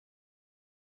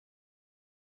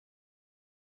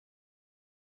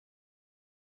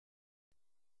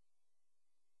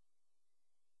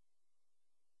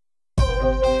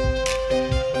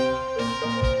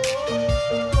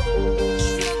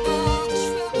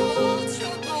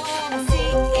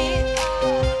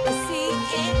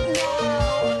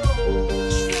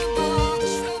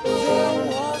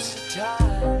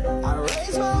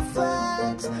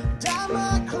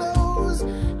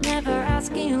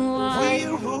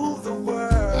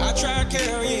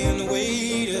carrying the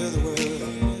weight of the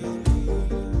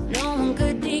world. No one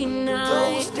could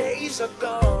deny those days are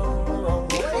gone.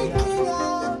 Waking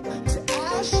up to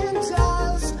ash and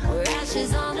dust, we're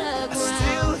ashes on the I ground.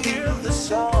 still hear the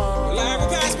song. Life will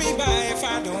pass me by if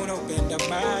I don't open up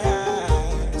my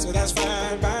eyes, so that's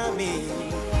fine by me.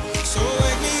 So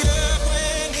wake me up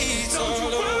when it's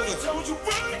all over,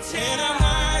 and I'm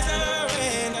wiser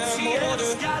and I'm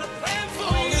older.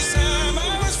 All this time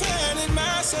I was finding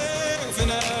myself,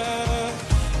 and I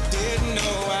didn't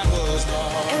know I was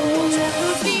wrong. And we'll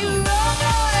never be wrong.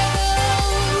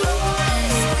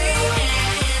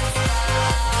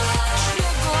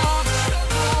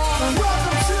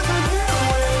 Welcome to the new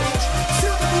age, to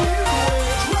the new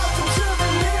age. Welcome to the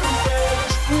new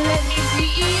age. Let me be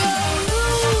your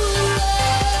ruler.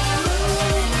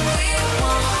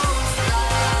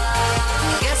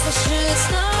 Guess I should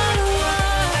start a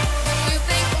war. You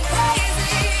think I'm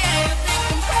crazy, yeah, you think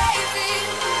I'm crazy.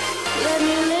 Let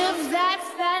me live that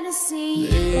fantasy.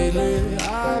 Lately,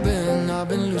 I've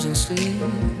been losing sleep,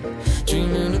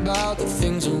 dreaming about the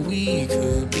things that we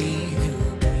could be.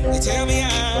 They tell me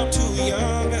I'm too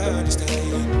young to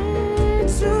understand.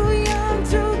 Too young,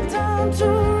 too dumb to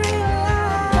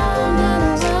realize. Round and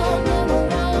around and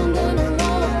around and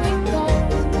around we go.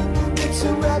 It's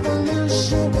a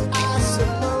revolution, I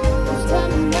suppose. Tell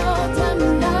me now, tell me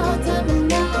now, tell me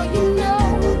now, you know.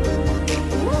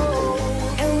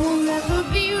 And we'll never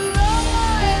be wrong.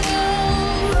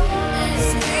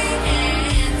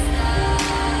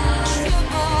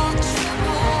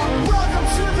 Welcome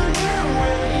to the new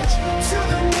age, to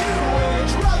the new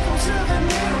age. Welcome to the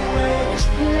new age.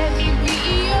 Let me be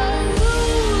your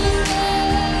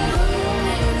ruler.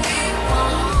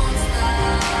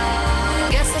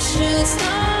 Guess I should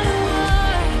start a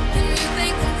war. You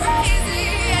think I'm crazy,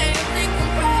 yeah, you think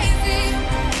I'm crazy.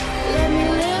 Let me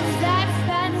live that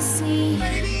fantasy.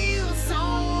 Radio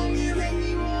song, you make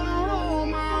me wanna roll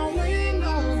my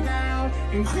windows down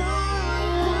and cry.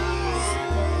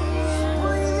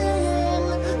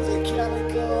 Breathe in the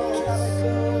chemical.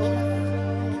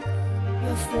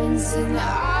 Your friends and I,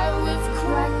 we've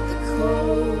cracked the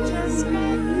code. Just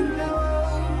let me know.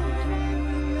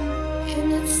 In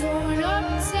a torn up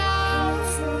town,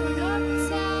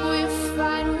 we're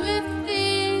fine with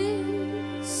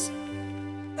this.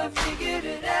 I figured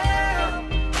it out.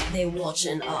 They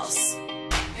watching us,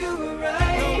 You were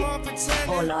right. No more pretending.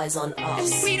 all eyes on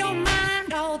us. We don't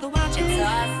mind all the watching. It's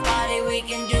our Friday, we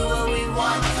can do what we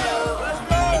want to.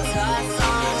 It's our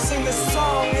song, Sing the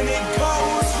song and it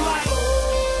goes like.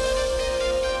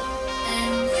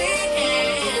 And we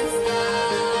can't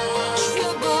stop.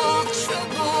 Trouble.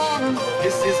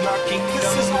 This is my kingdom.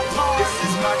 This is my part. This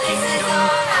is my This is kingdom.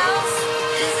 our house.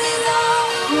 This is our.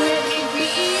 Let me be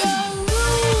your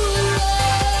ruler.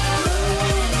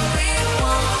 We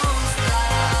won't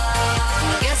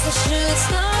stop. Guess I should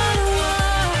start a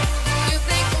war. You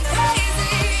think I'm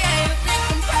crazy, yeah, you think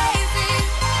I'm crazy.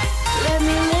 Let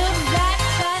me live that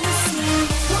fantasy.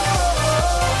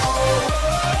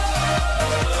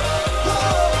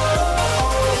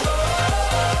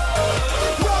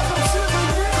 Welcome to the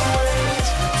new age,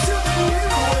 to the new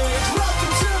age.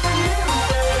 Welcome to the new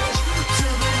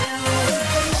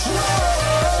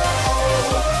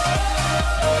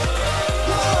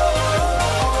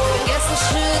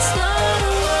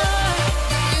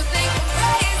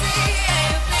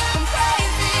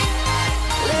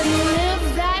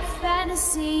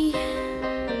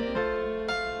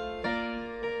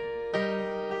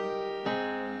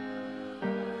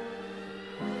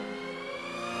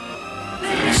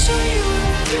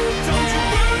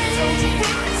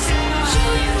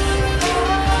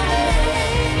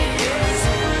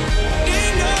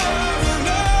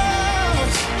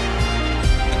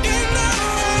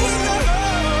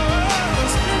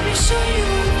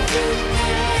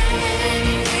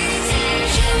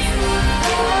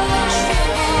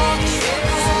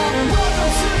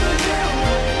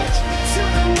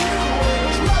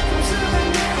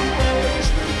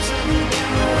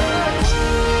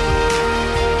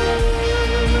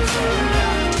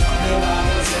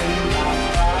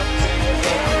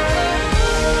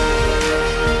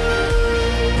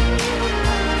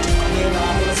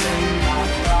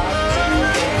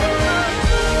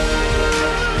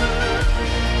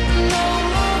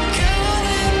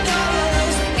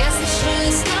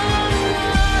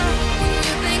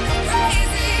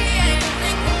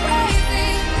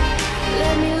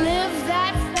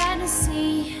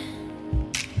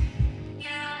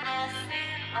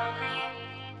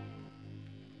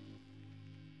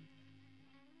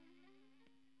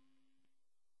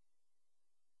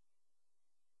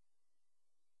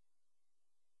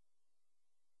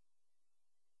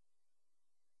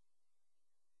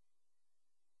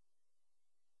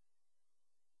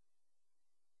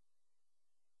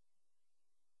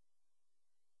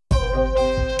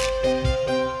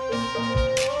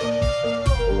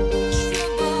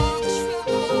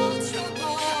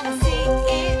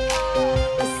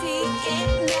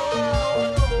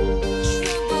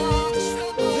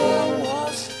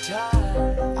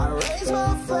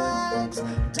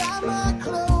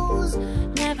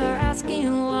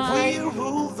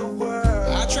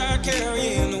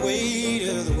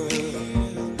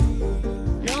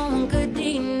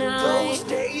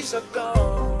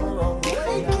I'm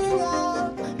waking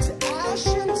up to ash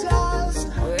and dust.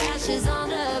 We're ashes on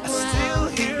the ground. Still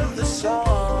hear the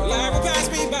song. Life will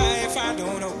pass me by if I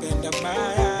don't open up my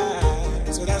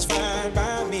eyes. So that's fine.